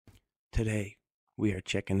Today, we are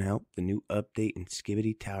checking out the new update in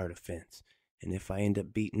Skibidi Tower Defense, and if I end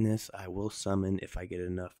up beating this, I will summon if I get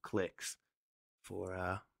enough clicks for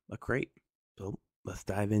a crate. So, let's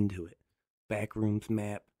dive into it. Backrooms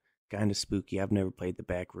map, kinda spooky. I've never played the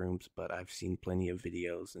Backrooms, but I've seen plenty of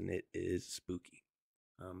videos, and it is spooky.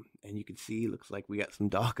 And you can see, looks like we got some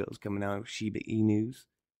doggos coming out of Skibidi News.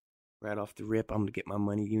 Right off the rip, I'm gonna get my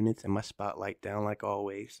money units and my spotlight down like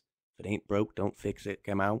always. If it ain't broke, don't fix it.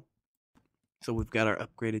 Come out. So we've got our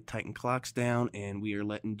upgraded Titan clocks down, and we are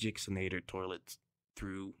letting Jixonator toilets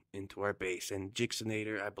through into our base. And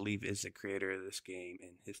Jixonator, I believe, is the creator of this game,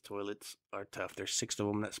 and his toilets are tough. There's 6 of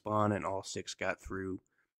them that spawn, and all 6 got through,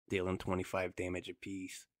 dealing 25 damage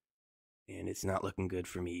apiece. And it's not looking good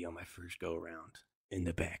for me on my first go around in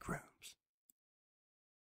the back rooms.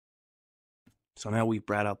 So now we've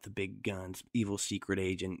brought out the big guns, Evil Secret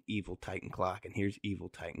Agent, Evil Titan Clock, and here's Evil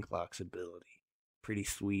Titan Clock's ability. Pretty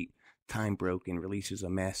sweet. Time Broken releases a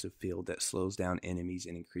massive field that slows down enemies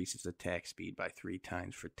and increases attack speed by 3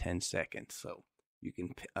 times for 10 seconds. So you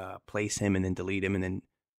can place him and then delete him and then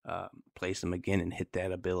place him again and hit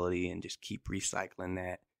that ability and just keep recycling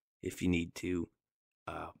that if you need to.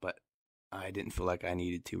 But I didn't feel like I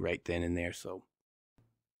needed to right then and there. So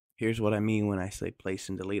here's what I mean when I say place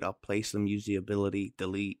and delete. I'll place them, use the ability,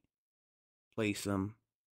 delete, place them,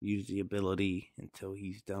 use the ability until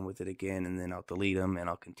he's done with it again, and then I'll delete him and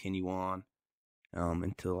I'll continue on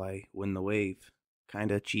until I win the wave.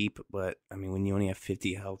 Kinda cheap, but I mean, when you only have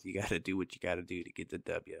 50 health, you gotta do what you gotta do to get the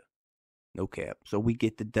W. No cap. So we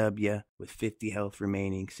get the W with 50 health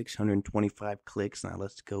remaining, 625 clicks. Now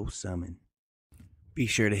let's go summon. Be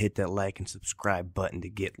sure to hit that like and subscribe button to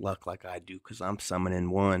get luck like I do, because I'm summoning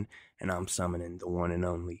one, and I'm summoning the one and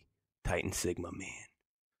only Titan Sigma Man.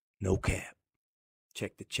 No cap.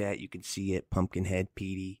 Check the chat, you can see it. Pumpkinhead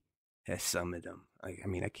Petey has summoned him. I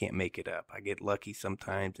mean, I can't make it up. I get lucky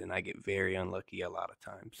sometimes, and I get very unlucky a lot of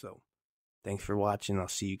times. So, thanks for watching. I'll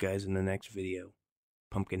see you guys in the next video.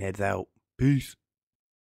 Pumpkinhead's out. Peace.